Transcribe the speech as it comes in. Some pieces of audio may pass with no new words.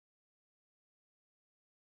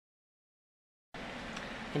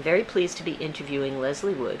I'm very pleased to be interviewing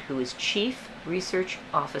Leslie Wood, who is Chief Research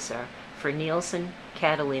Officer for Nielsen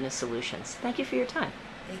Catalina Solutions. Thank you for your time.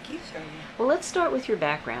 Thank you, Charlene. Well, let's start with your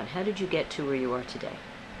background. How did you get to where you are today?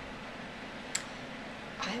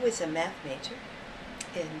 I was a math major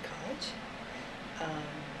in college.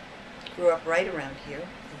 Grew up right around here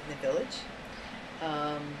in the village.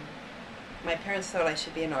 My parents thought I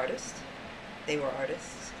should be an artist. They were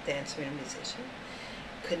artists, dancer and musician.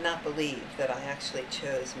 Could not believe that I actually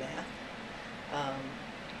chose math.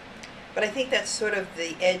 But I think that's sort of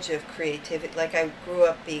the edge of creativity. Like, I grew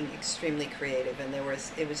up being extremely creative, and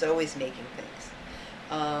it was always making things.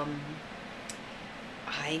 I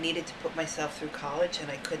needed to put myself through college,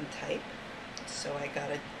 and I couldn't type, so I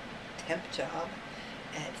got a temp job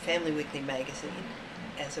at Family Weekly magazine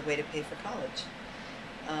as a way to pay for college.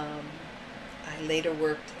 I later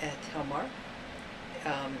worked at Telmar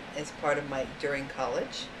as part of during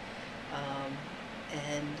college,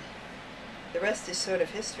 and the rest is sort of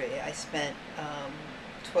history. I spent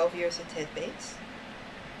 12 years at Ted Bates,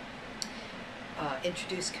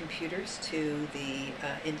 introduced computers to the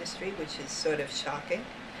industry, which is sort of shocking,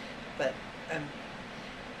 but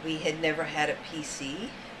we had never had a PC.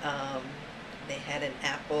 They had an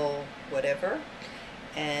Apple whatever,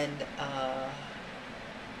 and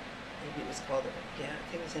maybe it was called, I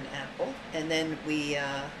think it was an Apple, and then we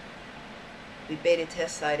beta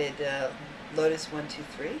test-sided Lotus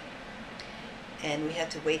 123, and we had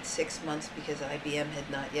to wait 6 months because IBM had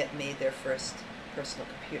not yet made their first personal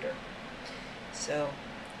computer. So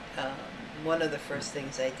one of the first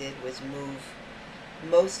things I did was move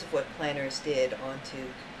most of what planners did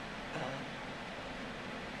onto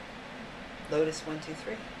Lotus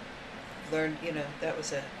 123. Learned, that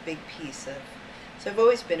was a big piece of. So I've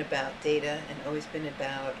always been about data and always been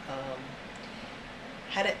about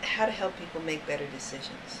how to help people make better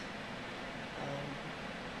decisions.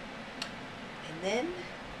 And then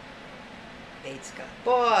Bates got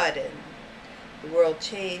bought, and the world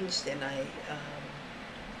changed, and I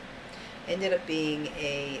ended up being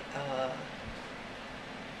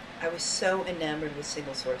I was so enamored with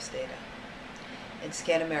single source data, and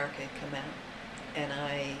Scan America had come out, and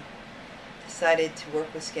I decided to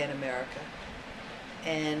work with Scan America.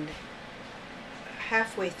 And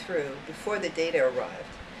halfway through, before the data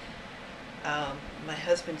arrived, my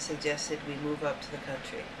husband suggested we move up to the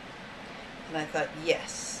country. And I thought,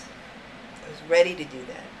 yes, I was ready to do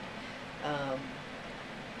that.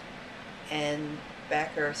 And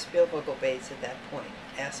backer Spielvogel Bates at that point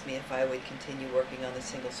asked me if I would continue working on the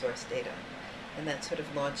single source data. And that sort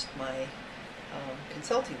of launched my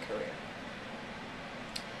consulting career.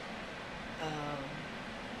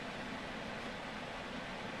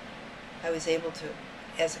 I was able to,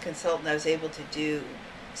 as a consultant, I was able to do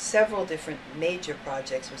several different major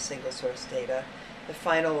projects with single source data, the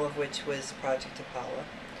final of which was Project Apollo.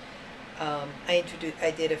 I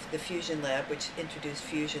did the Fusion Lab, which introduced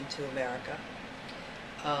fusion to America.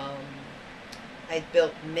 I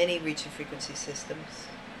built many reach and frequency systems,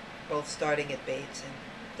 both starting at Bates and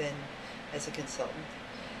then as a consultant.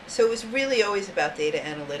 So it was really always about data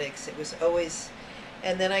analytics. It was always,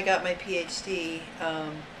 and then I got my PhD.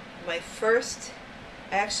 I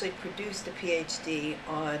actually produced a PhD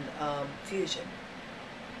on fusion.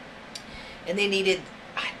 And they needed,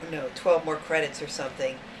 12 more credits or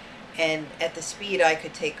something. And at the speed I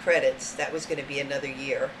could take credits, that was going to be another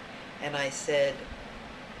year. And I said,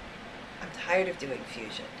 I'm tired of doing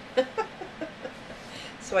fusion.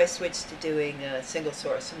 So I switched to doing single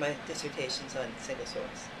source, and my dissertation's on single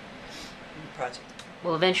source project.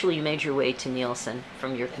 Well, eventually you made your way to Nielsen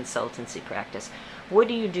from your consultancy practice. What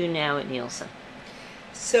do you do now at Nielsen?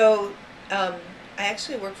 So I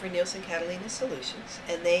actually work for Nielsen Catalina Solutions,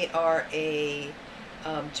 and they are a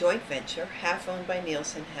joint venture, half owned by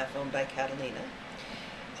Nielsen, half owned by Catalina.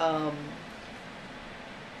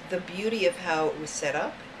 The beauty of how it was set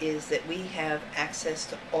up is that we have access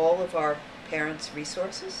to all of our parents'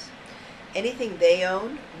 resources. Anything they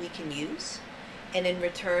own, we can use, and in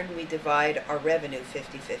return we divide our revenue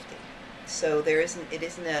 50-50. So it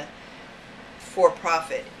isn't a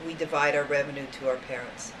for-profit. We divide our revenue to our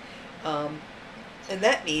parents. And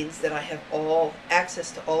that means that I have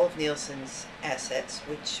access to all of Nielsen's assets,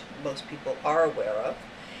 which most people are aware of,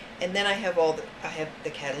 and then I have the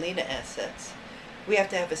Catalina assets. We have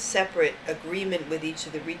to have a separate agreement with each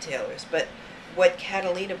of the retailers, but what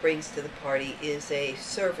Catalina brings to the party is a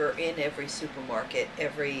server in every supermarket,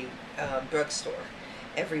 every drugstore,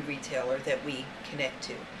 every retailer that we connect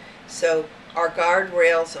to. So our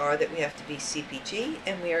guardrails are that we have to be CPG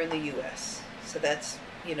and we are in the U.S. So that's,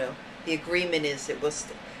 the agreement is that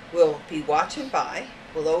we'll be watch and buy.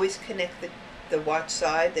 We'll always connect the the watch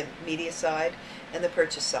side, the media side, and the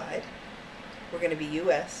purchase side. We're going to be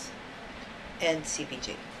U.S. and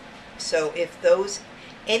CPG. So if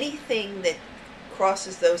anything that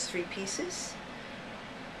crosses those three pieces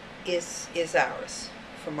is ours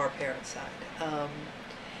from our parent side.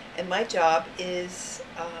 And my job is,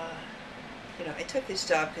 I took this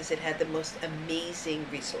job because it had the most amazing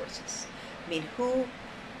resources. I mean, who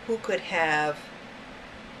could have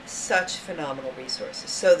such phenomenal resources?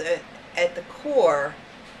 So at the core,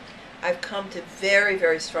 I've come to very,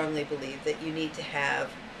 very strongly believe that you need to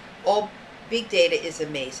have big data is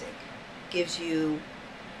amazing, gives you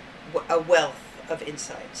a wealth of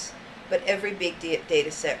insights, but every big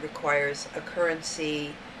data set requires a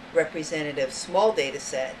currency representative small data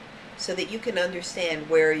set so that you can understand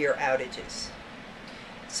where your outage is.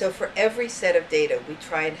 So for every set of data, we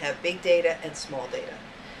try and have big data and small data.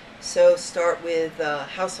 So start with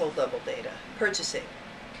household level data, purchasing.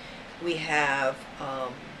 We have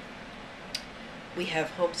home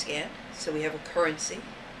scan, so we have a currency,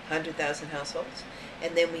 100,000 households,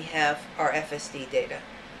 and then we have our FSD data,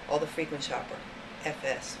 all the frequent shopper,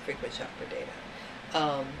 FS, frequent shopper data.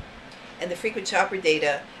 And the frequent shopper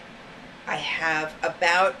data, I have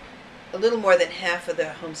about a little more than half of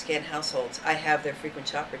the home scan households, I have their frequent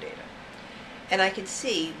shopper data. And I can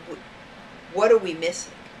see what are we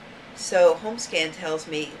missing. So home scan tells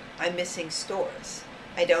me I'm missing stores.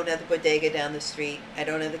 I don't have the bodega down the street. I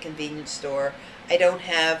don't have the convenience store. I don't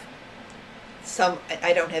have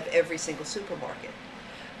every single supermarket.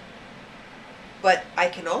 But I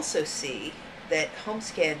can also see that home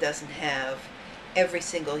scan doesn't have every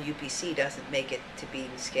single UPC doesn't make it to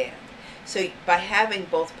being scanned. So by having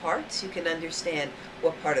both parts, you can understand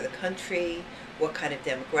what part of the country, what kind of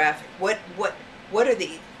demographic,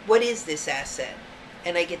 what is this asset?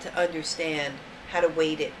 And I get to understand how to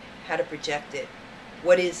weight it, how to project it.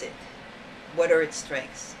 What is it? What are its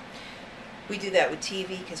strengths? We do that with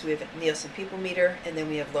TV because we have a Nielsen People Meter, and then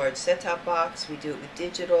we have large set-top box. We do it with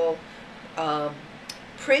digital.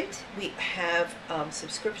 Print, we have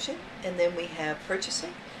subscription, and then we have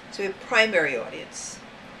purchasing. So we have primary audience.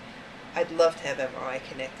 I'd love to have MRI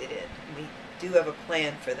connected in. We do have a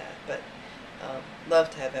plan for that, but love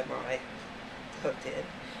to have MRI hooked in.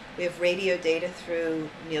 We have radio data through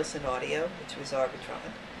Nielsen Audio, which was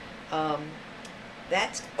Arbitron.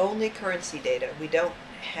 That's only currency data. We don't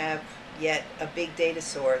have yet a big data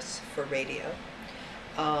source for radio.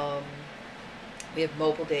 We have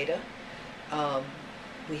mobile data.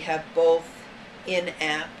 We have both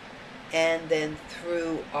in-app and then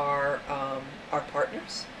through our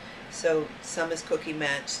partners. So some is cookie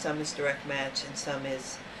match, some is direct match, and some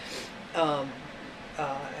is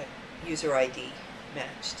user ID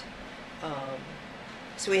matched.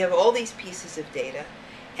 So we have all these pieces of data,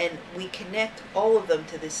 and we connect all of them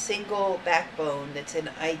to this single backbone that's an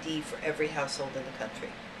ID for every household in the country.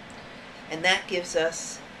 And that gives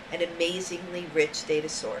us an amazingly rich data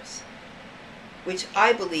source, which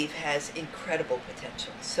I believe has incredible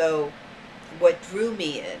potential. So what drew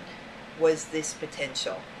me in was this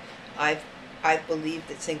potential. I believe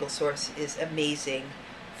that single source is amazing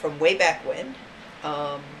from way back when.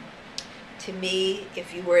 To me,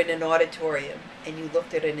 if you were in an auditorium and you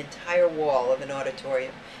looked at an entire wall of an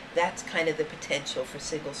auditorium, that's kind of the potential for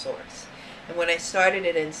single source. And when I started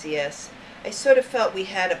at NCS, I sort of felt we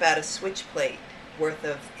had about a switch plate worth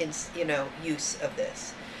of use of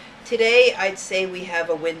this. Today, I'd say we have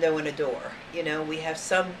a window and a door. We have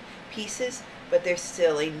some pieces, but there's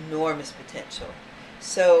still enormous potential.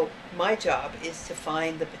 So my job is to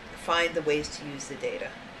find the ways to use the data.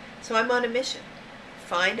 So I'm on a mission.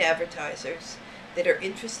 Find advertisers that are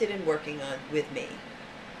interested in working with me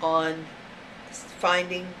on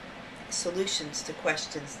finding solutions to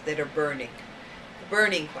questions that are burning. The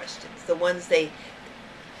burning questions, the ones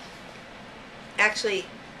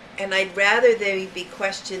and I'd rather they be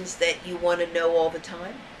questions that you want to know all the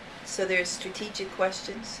time. So there's strategic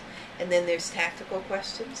questions, and then there's tactical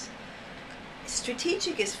questions.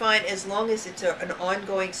 Strategic is fine as long as it's an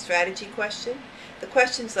ongoing strategy question. The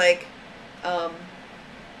questions like,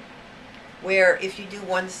 where if you do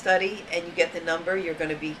one study and you get the number, you're going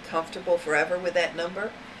to be comfortable forever with that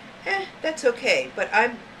number, that's okay. But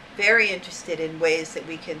I'm very interested in ways that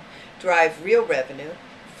we can drive real revenue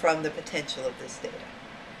from the potential of this data.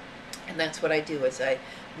 And that's what I do, is I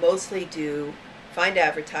mostly find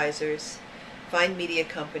advertisers, find media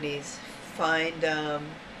companies, find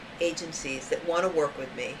agencies that want to work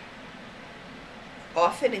with me,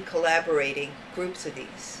 often in collaborating groups of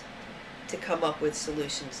these, to come up with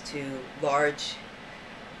solutions to large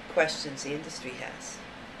questions the industry has.